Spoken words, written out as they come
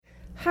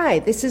Hi,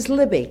 this is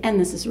Libby. And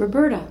this is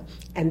Roberta.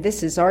 And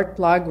this is Art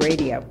Blog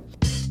Radio.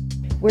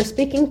 We're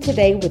speaking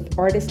today with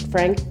artist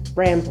Frank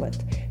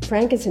Bramblett.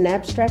 Frank is an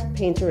abstract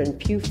painter and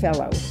Pew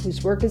Fellow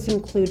whose work is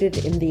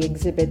included in the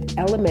exhibit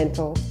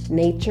Elemental,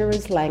 Nature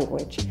as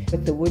Language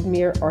at the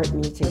Woodmere Art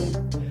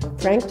Museum.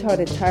 Frank taught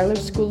at Tyler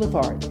School of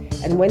Art,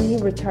 and when he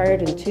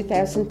retired in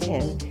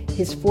 2010,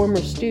 his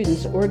former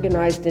students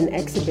organized an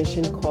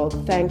exhibition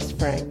called Thanks,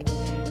 Frank.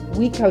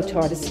 We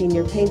co-taught a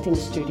senior painting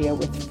studio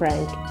with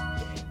Frank.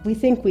 We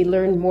think we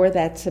learned more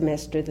that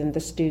semester than the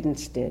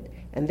students did,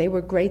 and they were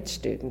great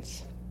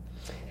students.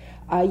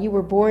 You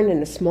were born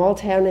in a small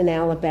town in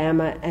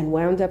Alabama and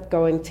wound up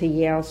going to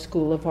Yale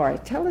School of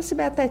Art. Tell us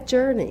about that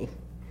journey.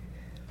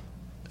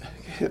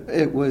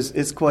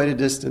 It's quite a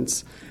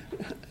distance.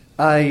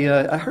 I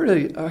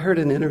heard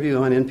an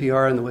interview on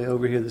NPR on the way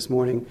over here this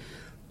morning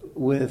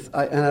and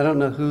I don't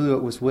know who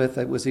it was with.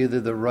 It was either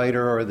the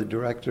writer or the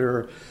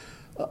director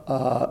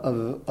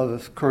of a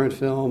current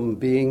film,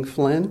 Being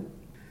Flynn.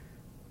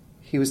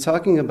 He was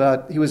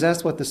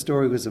asked what the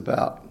story was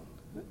about,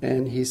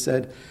 and he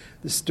said,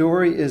 the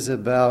story is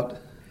about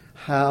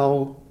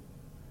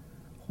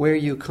where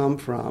you come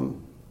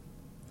from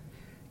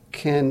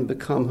can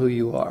become who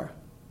you are.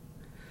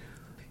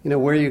 You know,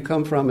 where you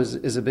come from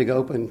is a big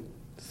open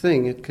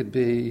thing. It could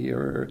be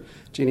your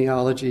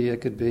genealogy, it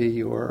could be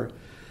your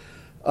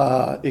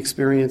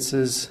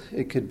experiences,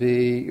 it could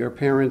be your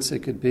parents, it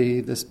could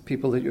be the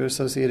people that you're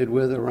associated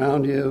with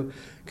around you,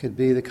 it could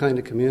be the kind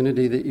of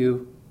community that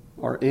you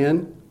are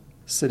in,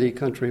 city,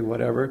 country,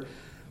 whatever.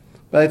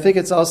 But I think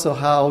it's also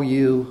how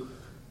you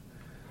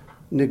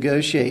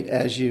negotiate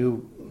as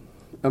you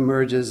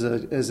emerge as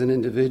an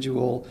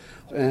individual,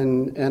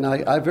 and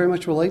I very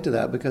much relate to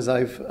that because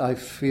I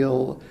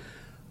feel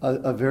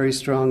a very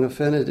strong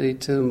affinity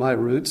to my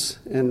roots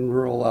in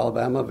rural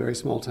Alabama, a very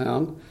small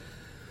town,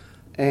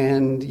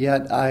 and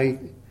yet I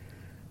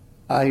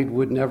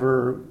would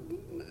never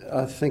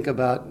think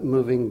about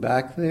moving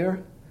back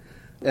there,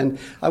 and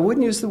I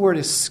wouldn't use the word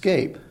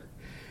escape,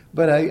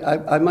 but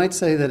I might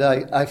say that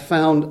I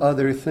found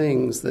other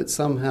things that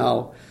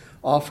somehow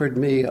offered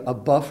me a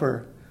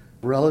buffer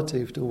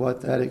relative to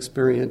what that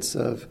experience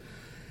of,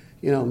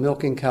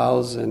 milking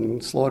cows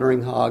and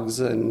slaughtering hogs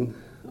and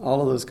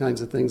all of those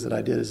kinds of things that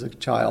I did as a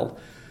child.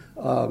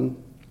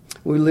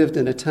 We lived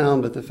in a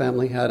town, but the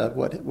family had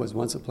what was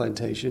once a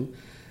plantation,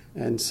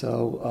 and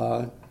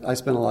so I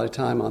spent a lot of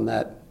time on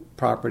that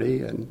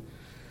property, and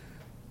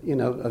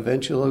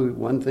eventually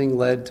one thing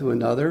led to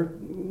another.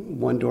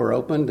 One door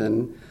opened,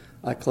 and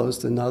I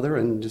closed another,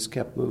 and just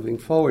kept moving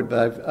forward.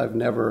 But I've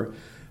never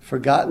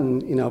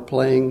forgotten,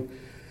 playing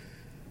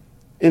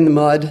in the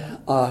mud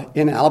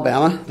in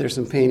Alabama. There's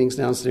some paintings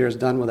downstairs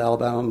done with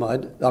Alabama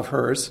mud of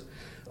hers,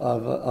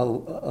 of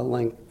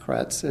Elaine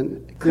Kurtz.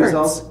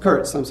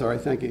 Kurtz, I'm sorry,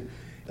 thank you.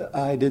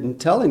 I didn't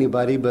tell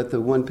anybody, but the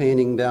one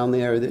painting down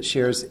there that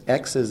shares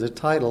X as a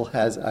title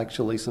has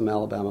actually some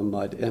Alabama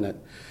mud in it.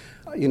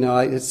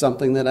 It's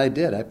something that I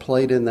did. I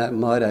played in that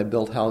mud. I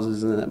built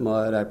houses in that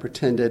mud. I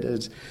pretended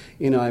as,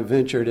 I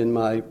ventured in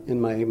my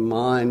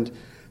mind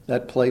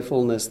that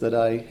playfulness that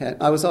I had.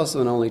 I was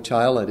also an only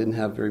child. I didn't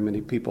have very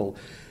many people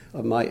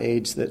of my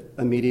age that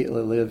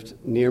immediately lived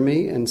near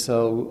me. And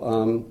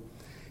so,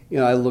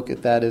 I look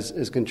at that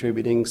as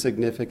contributing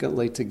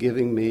significantly to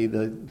giving me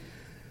the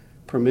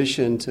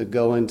permission to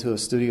go into a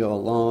studio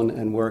alone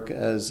and work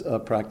as a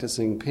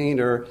practicing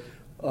painter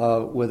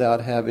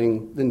without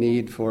having the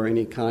need for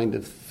any kind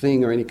of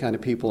thing or any kind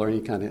of people or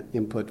any kind of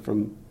input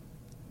from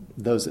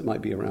those that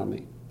might be around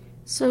me.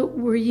 So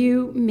were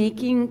you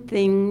making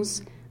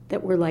things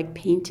that were like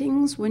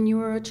paintings when you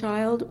were a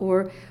child,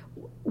 or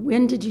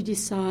when did you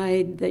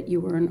decide that you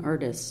were an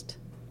artist?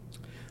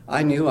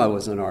 I knew I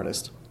was an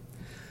artist.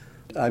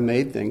 I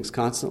made things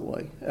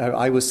constantly.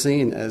 I was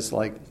seen as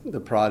like the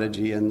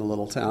prodigy in the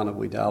little town of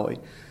Wedowee.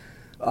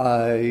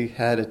 I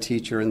had a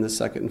teacher in the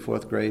second and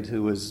fourth grade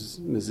who was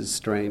Mrs.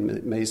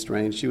 Strain, May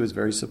Strain. She was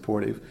very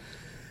supportive.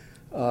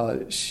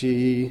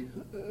 She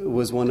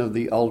was one of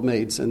the old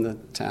maids in the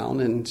town,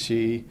 and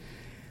she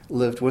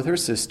lived with her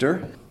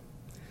sister.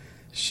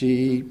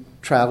 She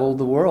traveled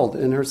the world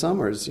in her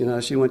summers.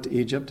 She went to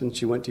Egypt and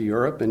she went to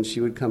Europe, and she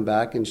would come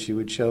back and she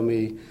would show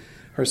me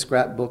her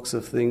scrapbooks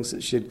of things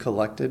that she had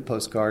collected,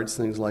 postcards,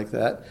 things like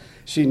that.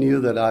 She knew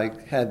that I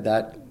had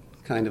that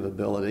kind of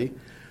ability.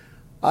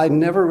 I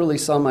never really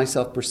saw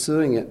myself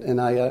pursuing it,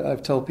 and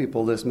I've told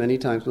people this many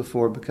times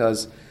before,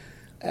 because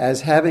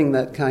as having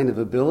that kind of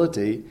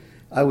ability,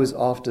 I was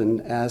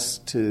often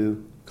asked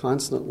to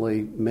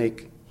constantly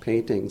make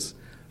paintings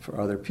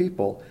for other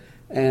people,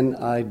 and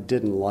I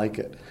didn't like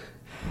it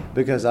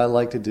because I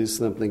like to do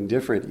something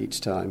different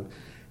each time.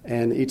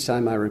 And each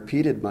time I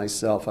repeated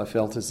myself, I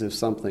felt as if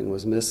something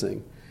was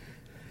missing.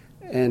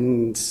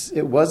 And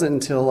it wasn't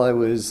until I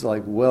was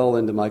like well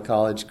into my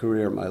college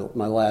career,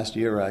 my last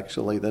year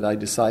actually, that I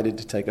decided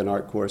to take an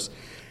art course.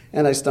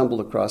 And I stumbled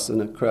across an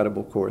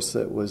incredible course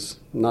that was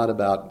not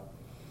about,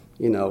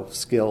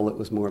 skill. It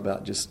was more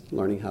about just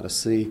learning how to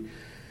see.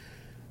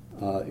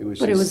 It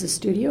was a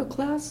studio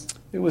class?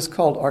 It was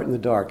called Art in the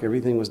Dark.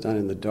 Everything was done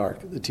in the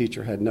dark. The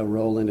teacher had no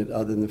role in it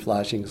other than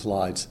flashing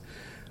slides,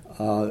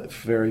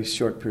 very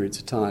short periods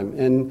of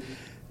time.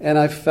 And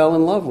I fell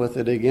in love with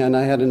it again.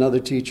 I had another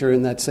teacher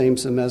in that same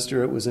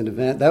semester. It was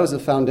that was a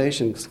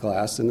foundations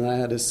class, and then I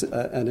had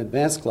an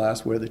advanced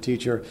class where the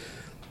teacher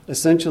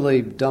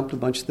essentially dumped a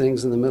bunch of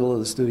things in the middle of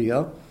the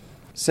studio,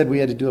 said we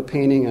had to do a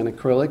painting on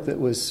acrylic that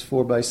was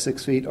 4 by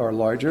 6 feet or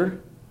larger,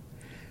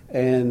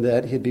 and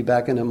that he'd be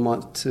back in a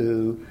month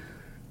to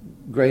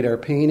grade our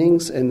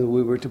paintings, and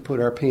we were to put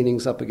our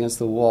paintings up against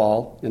the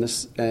wall,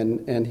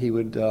 and he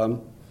would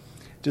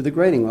do the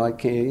grading. Well,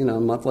 a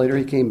month later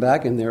he came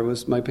back, and there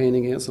was my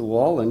painting against the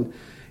wall, and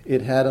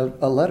it had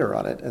a letter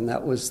on it, and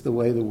that was the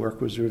way the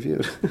work was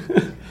reviewed.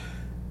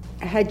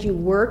 Had you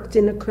worked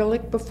in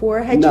acrylic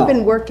before? No. You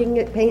been working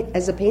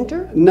as a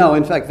painter? No,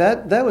 in fact,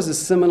 that was a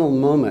seminal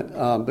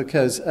moment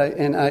because,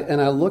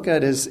 I look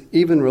at it as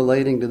even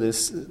relating to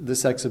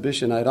this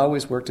exhibition. I'd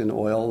always worked in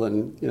oil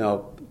and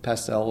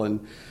pastel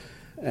and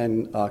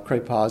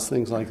crepage,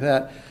 things like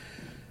that,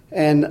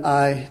 and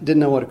I didn't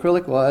know what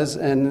acrylic was.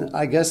 And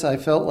I guess I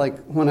felt like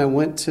when I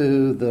went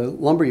to the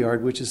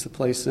lumberyard, which is the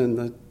place in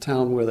the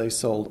town where they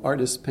sold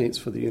artist paints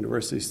for the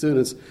university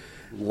students,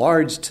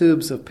 large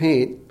tubes of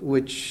paint,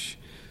 which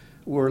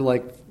were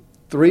like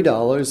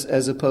 $3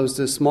 as opposed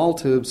to small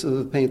tubes of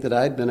the paint that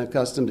I'd been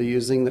accustomed to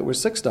using that were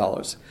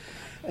 $6.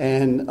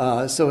 And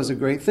so it was a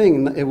great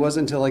thing. It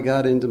wasn't until I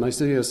got into my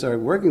studio and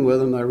started working with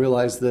them I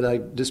realized that I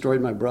destroyed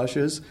my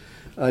brushes,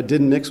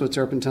 didn't mix with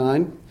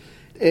turpentine.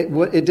 It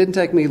didn't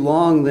take me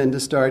long then to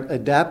start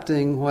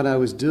adapting what I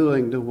was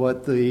doing to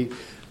what the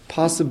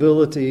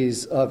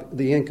possibilities of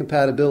the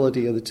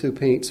incompatibility of the two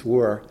paints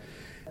were.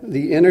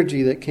 The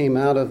energy that came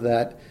out of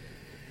that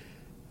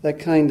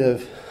kind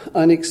of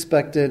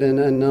unexpected and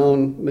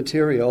unknown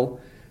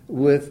material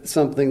with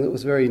something that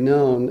was very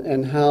known,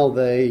 and how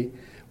they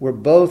were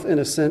both, in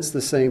a sense,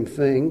 the same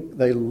thing.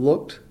 They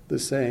looked the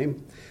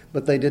same,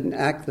 but they didn't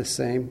act the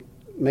same,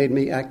 made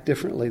me act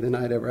differently than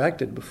I'd ever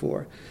acted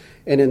before.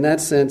 And in that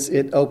sense,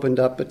 it opened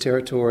up a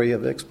territory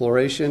of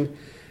exploration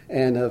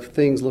and of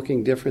things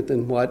looking different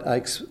than what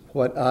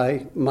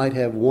I might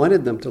have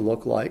wanted them to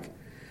look like.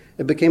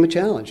 It became a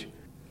challenge.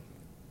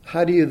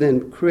 How do you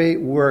then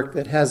create work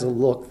that has a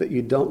look that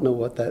you don't know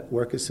what that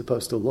work is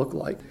supposed to look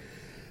like?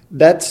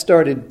 That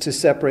started to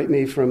separate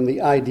me from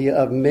the idea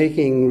of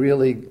making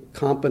really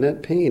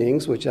competent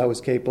paintings, which I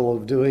was capable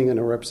of doing in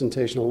a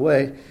representational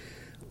way,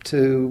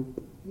 to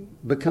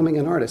becoming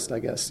an artist, I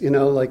guess. An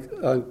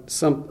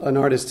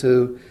artist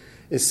who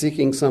is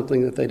seeking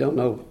something that they don't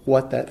know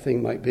what that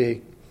thing might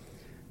be.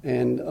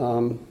 And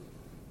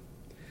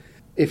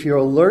if you're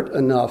alert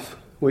enough,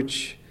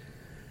 which...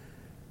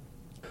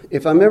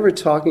 If I'm ever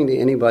talking to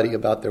anybody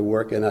about their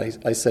work and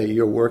I say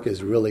your work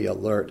is really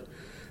alert,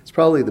 it's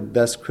probably the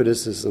best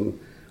criticism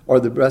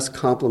or the best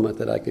compliment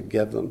that I could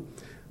give them.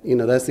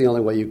 That's the only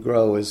way you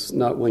grow, is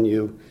not when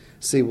you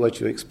see what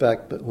you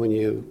expect, but when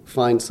you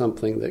find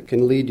something that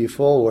can lead you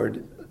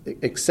forward,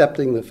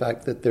 accepting the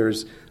fact that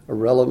there's a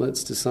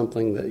relevance to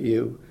something that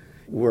you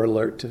were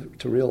alert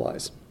to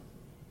realize.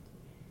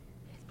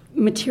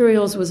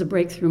 Materials was a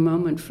breakthrough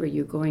moment for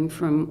you. Going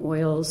from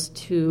oils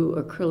to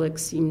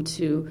acrylics seemed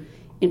to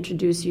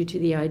introduce you to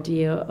the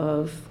idea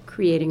of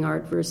creating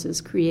art versus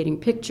creating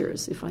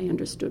pictures, if I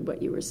understood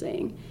what you were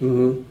saying.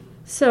 Mm-hmm.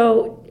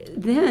 So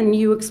then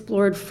you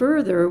explored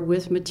further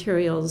with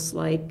materials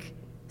like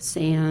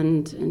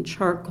sand and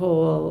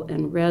charcoal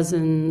and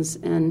resins,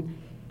 and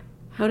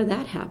how did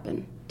that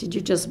happen? Did you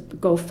just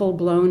go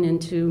full-blown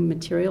into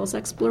materials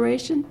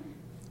exploration?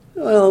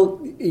 Well,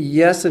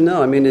 yes and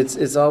no. I mean,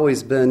 it's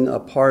always been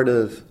a part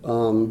of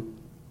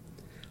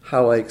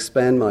how I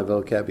expand my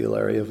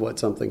vocabulary of what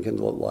something can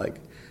look like.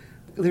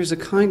 There's a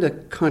kind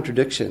of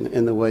contradiction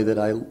in the way that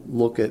I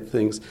look at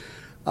things.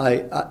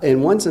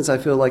 In one sense, I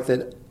feel like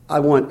that I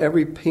want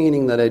every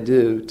painting that I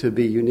do to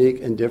be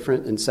unique and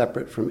different and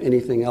separate from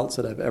anything else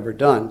that I've ever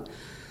done.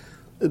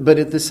 But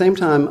at the same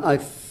time, I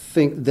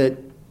think that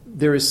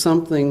there is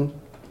something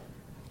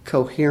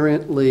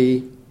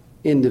coherently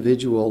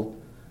individual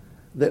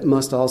that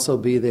must also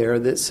be there,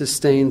 that's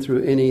sustained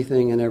through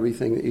anything and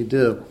everything that you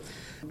do.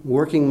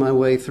 Working my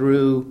way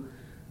through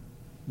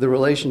the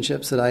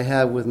relationships that I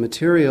have with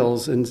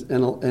materials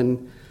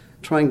and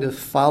trying to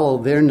follow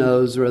their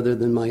nose rather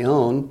than my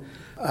own,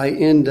 I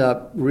end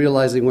up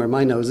realizing where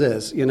my nose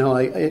is.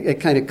 It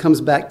kind of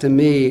comes back to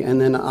me, and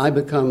then I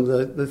become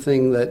the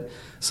thing that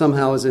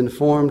somehow is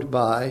informed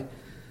by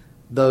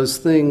those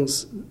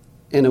things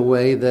in a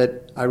way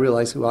that I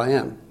realize who I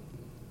am.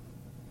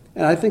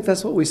 And I think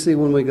that's what we see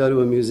when we go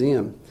to a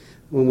museum,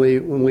 when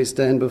we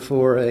stand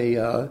before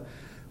a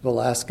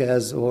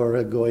Velázquez or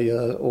a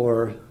Goya.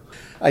 Or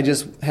I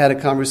just had a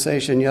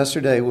conversation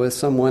yesterday with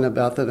someone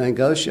about the Van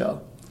Gogh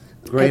show.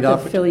 At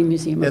the Philly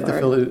Museum of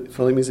Art. At the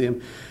Philly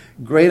Museum.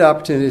 Great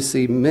opportunity to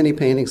see many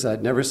paintings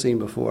I'd never seen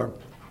before.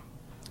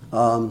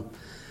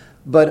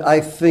 But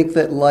I think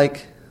that,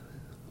 like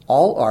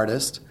all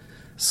artists,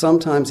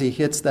 sometimes he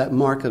hits that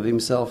mark of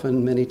himself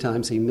and many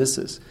times he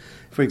misses.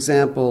 For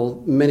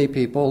example, many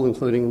people,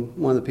 including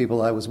one of the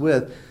people I was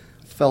with,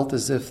 felt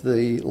as if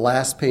the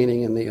last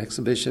painting in the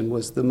exhibition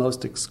was the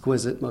most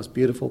exquisite, most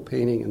beautiful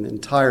painting in the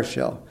entire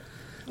show.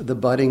 The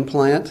budding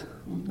plant,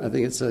 I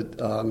think it's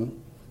a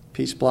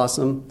peach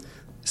blossom.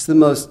 It's the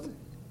most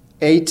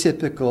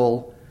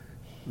atypical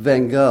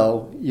Van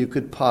Gogh you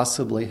could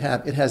possibly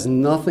have. It has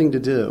nothing to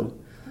do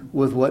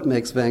with what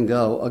makes Van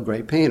Gogh a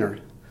great painter,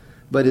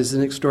 but is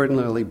an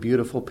extraordinarily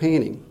beautiful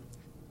painting.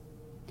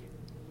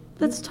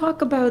 Let's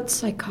talk about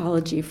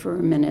psychology for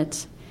a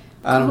minute.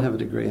 I don't have a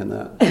degree in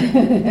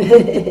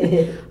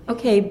that.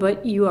 Okay,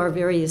 but you are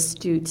very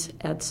astute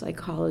at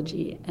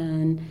psychology,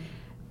 and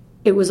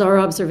it was our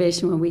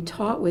observation when we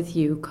taught with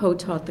you,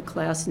 co-taught the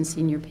class in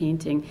senior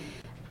painting,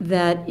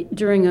 that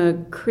during a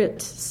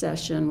crit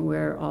session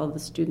where all the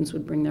students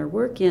would bring their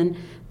work in,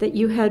 that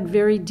you had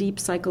very deep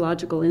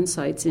psychological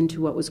insights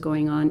into what was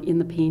going on in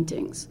the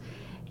paintings.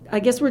 I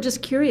guess we're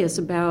just curious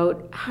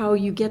about how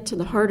you get to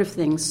the heart of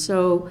things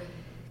so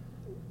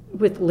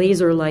with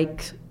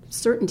laser-like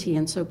certainty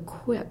and so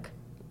quick.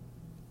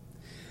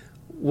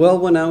 Well,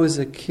 when I was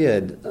a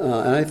kid,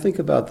 and I think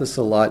about this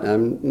a lot, and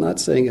I'm not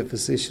saying it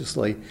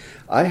facetiously,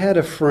 I had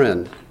a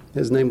friend.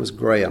 His name was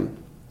Graham.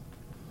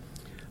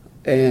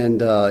 And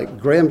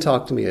Graham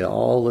talked to me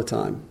all the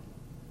time.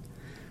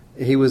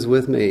 He was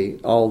with me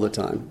all the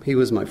time. He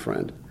was my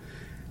friend.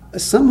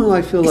 Somehow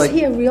I feel like... Is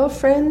he a real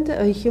friend,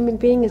 a human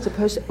being, as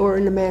opposed to, or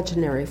an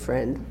imaginary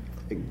friend?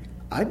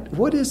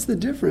 What is the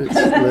difference,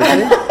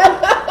 Lizzie?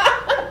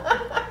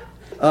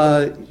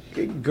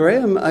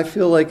 Graham, I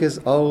feel like, is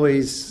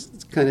always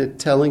kind of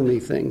telling me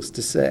things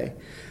to say.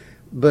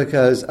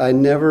 Because I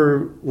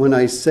never, when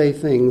I say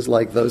things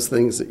like those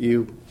things that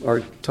you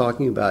are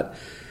talking about,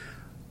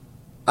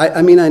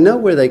 I mean, I know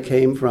where they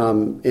came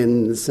from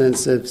in the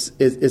sense of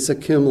it's a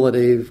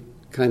cumulative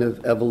kind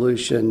of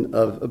evolution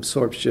of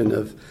absorption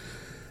of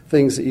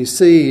things that you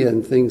see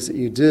and things that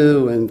you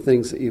do and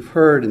things that you've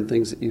heard and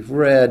things that you've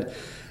read.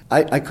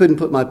 I couldn't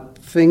put my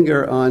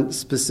finger on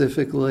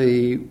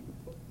specifically,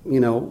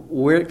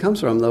 where it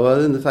comes from, though,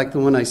 other than the fact that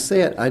when I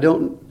say it, I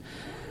don't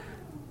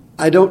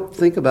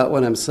think about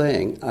what I'm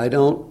saying. I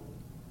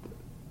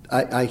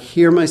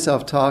hear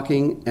myself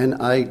talking,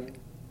 and I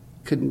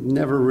could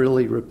never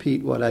really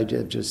repeat what I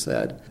just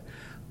said.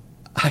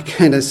 I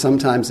kind of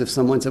sometimes, if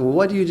someone said, well,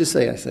 what did you just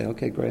say? I say,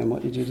 okay, Graham,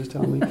 what did you just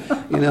tell me?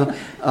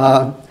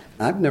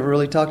 I've never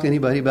really talked to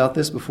anybody about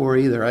this before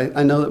either.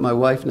 I know that my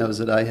wife knows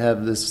that I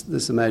have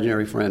this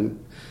imaginary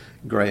friend,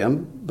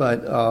 Graham,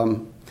 but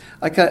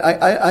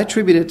I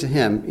attribute it to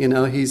him.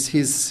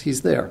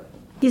 He's there.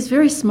 He's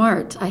very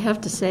smart, I have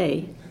to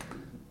say.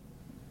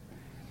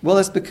 Well,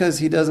 that's because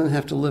he doesn't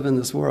have to live in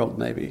this world,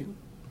 maybe.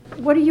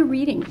 What are you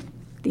reading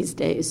these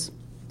days?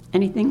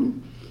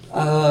 Anything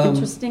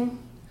interesting?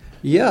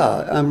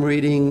 Yeah, I'm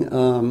reading,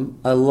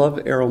 I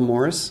love Errol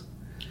Morris.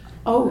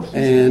 Oh.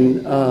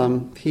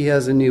 And he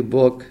has a new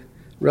book,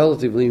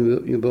 relatively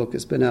new book,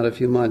 it's been out a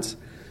few months,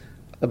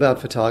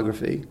 about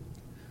photography.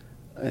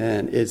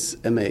 And it's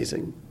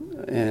amazing.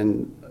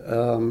 And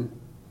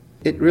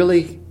it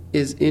really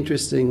is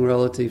interesting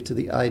relative to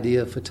the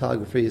idea of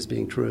photography as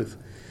being truth.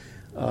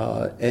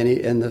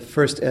 And the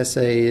first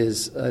essay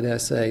is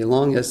a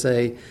long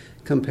essay,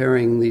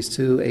 comparing these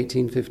two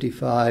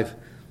 1855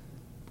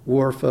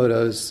 war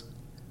photos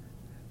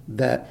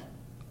that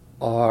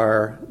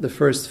are the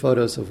first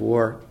photos of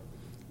war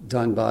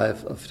done by a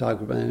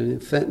photographer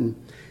named Fenton.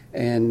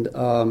 And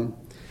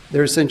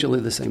they're essentially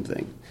the same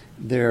thing,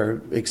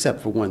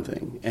 except for one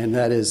thing, and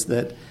that is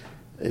that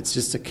it's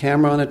just a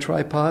camera on a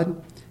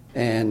tripod,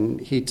 and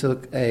he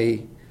took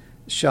a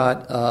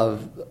shot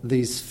of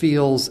these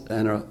fields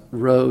and a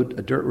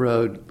dirt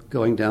road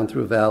going down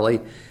through a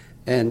valley,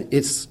 and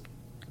it's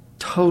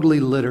totally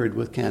littered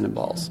with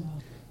cannonballs.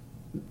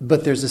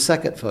 But there's a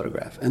second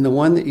photograph, and the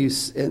one that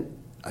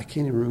I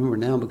can't even remember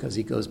now because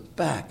he goes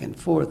back and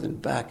forth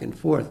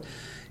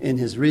in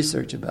his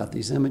research about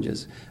these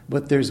images.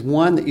 But there's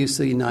one that you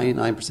see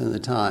 99% of the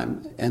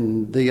time,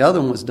 and the other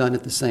one was done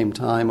at the same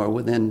time or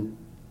within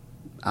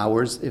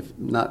hours, if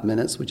not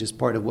minutes, which is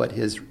part of what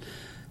his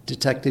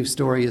detective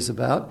story is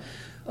about,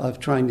 of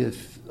trying to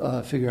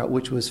figure out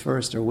which was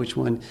first or which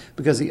one,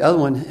 because the other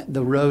one,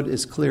 the road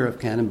is clear of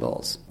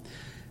cannonballs.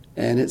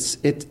 And it's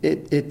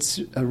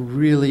a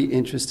really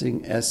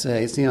interesting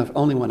essay. It's the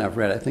only one I've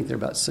read. I think there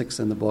are about 6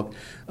 in the book,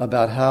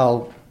 about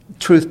how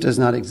truth does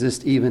not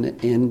exist even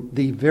in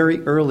the very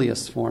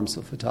earliest forms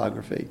of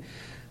photography,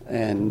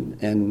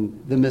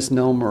 and the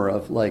misnomer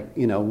of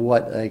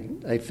what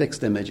a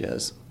fixed image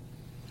is.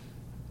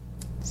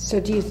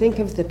 So do you think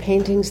of the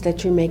paintings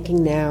that you're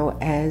making now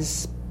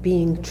as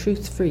being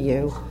truth for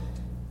you?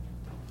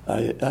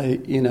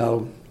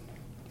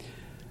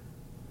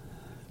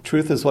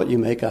 Truth is what you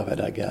make of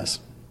it, I guess.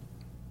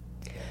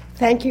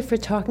 Thank you for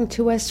talking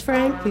to us,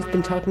 Frank. We've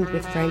been talking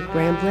with Frank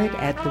Bramblett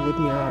at the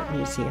Woodmere Art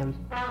Museum.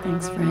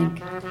 Thanks,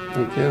 Frank.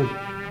 Thank you.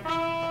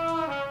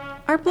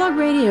 Art Blog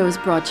Radio is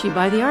brought to you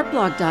by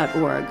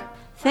theartblog.org.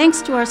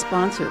 Thanks to our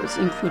sponsors,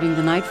 including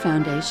the Knight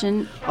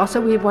Foundation. Also,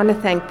 we want to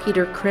thank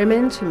Peter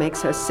Crimmins, who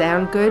makes us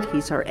sound good.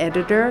 He's our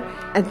editor.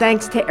 And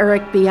thanks to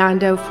Eric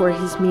Biondo for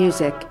his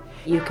music.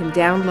 You can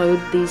download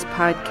these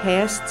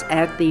podcasts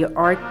at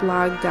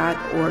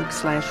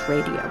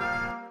theartblog.org/radio.